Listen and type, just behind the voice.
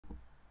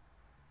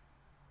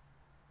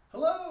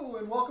Hello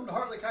and welcome to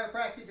Hartley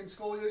Chiropractic and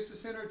Scoliosis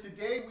Center.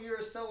 Today we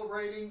are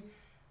celebrating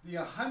the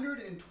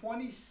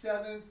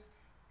 127th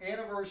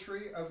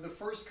anniversary of the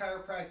first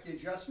chiropractic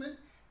adjustment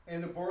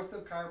and the birth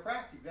of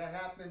chiropractic. That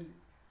happened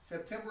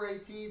September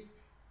 18th,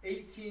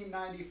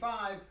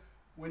 1895,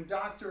 when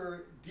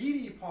Dr.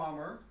 D.D.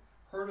 Palmer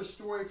heard a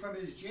story from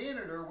his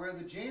janitor where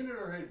the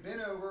janitor had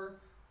been over,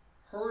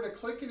 heard a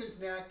click in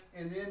his neck,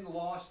 and then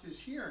lost his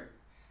hearing.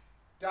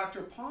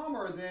 Dr.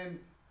 Palmer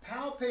then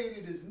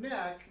palpated his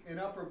neck and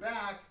upper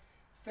back,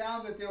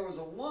 found that there was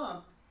a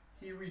lump.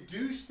 He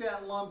reduced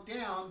that lump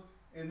down,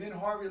 and then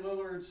Harvey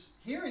Lillard's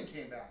hearing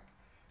came back.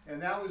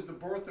 And that was the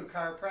birth of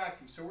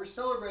chiropractic. So we're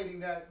celebrating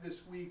that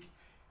this week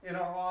in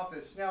our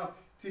office. Now,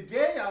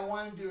 today I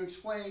wanted to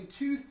explain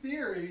two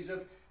theories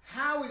of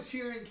how his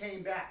hearing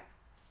came back.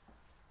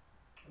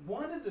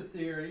 One of the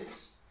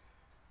theories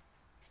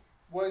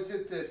was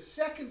that the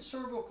second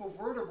cervical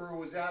vertebra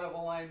was out of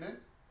alignment,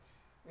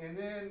 and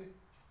then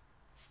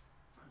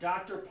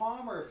Dr.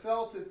 Palmer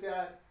felt that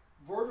that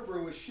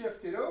vertebra was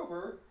shifted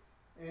over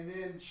and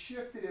then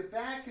shifted it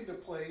back into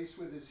place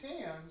with his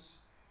hands.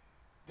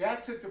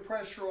 That took the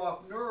pressure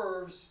off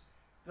nerves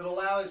that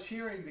allow his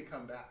hearing to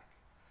come back.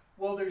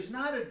 Well, there's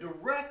not a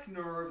direct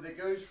nerve that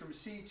goes from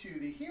C2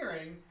 to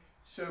hearing,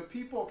 so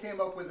people came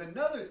up with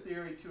another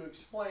theory to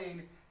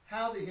explain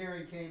how the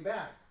hearing came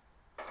back.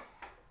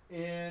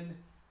 And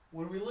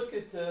when we look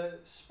at the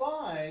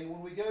spine,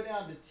 when we go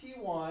down to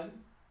T1,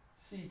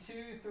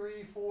 C2, 3,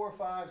 4,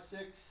 5,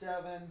 6,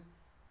 7,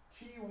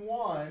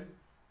 T1.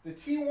 The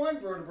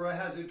T1 vertebra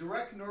has a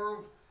direct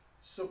nerve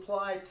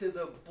supply to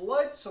the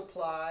blood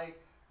supply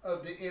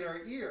of the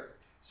inner ear.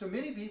 So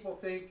many people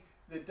think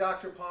that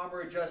Dr.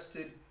 Palmer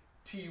adjusted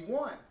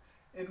T1.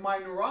 In my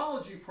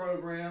neurology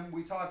program,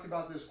 we talked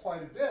about this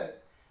quite a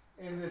bit,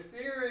 and the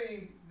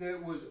theory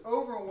that was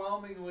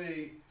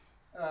overwhelmingly,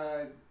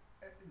 that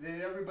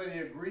everybody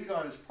agreed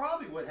on is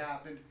probably what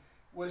happened,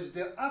 was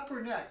the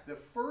upper neck. The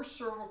first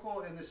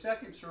cervical and the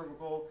second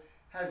cervical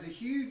has a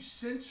huge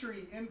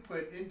sensory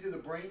input into the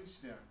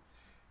brainstem.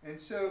 And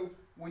so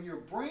when your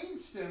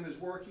brainstem is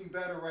working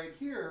better right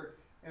here,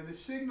 and the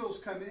signals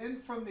come in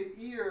from the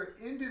ear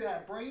into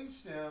that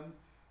brainstem,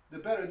 the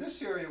better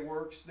this area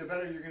works, the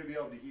better you're going to be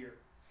able to hear.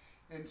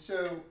 And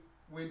so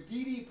when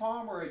D.D.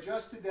 Palmer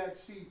adjusted that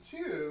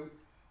C2,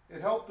 it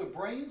helped the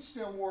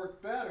brainstem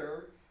work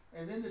better,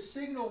 and then the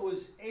signal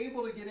was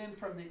able to get in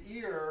from the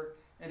ear,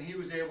 and he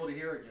was able to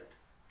hear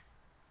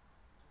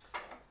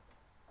again.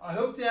 I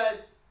hope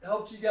that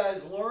helped you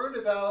guys learn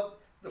about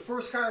the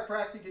first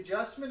chiropractic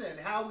adjustment and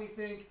how we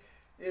think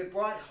it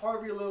brought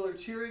Harvey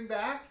Lillard's hearing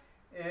back.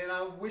 And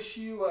I wish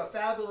you a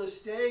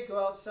fabulous day. Go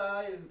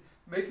outside and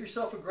make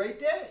yourself a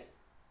great day.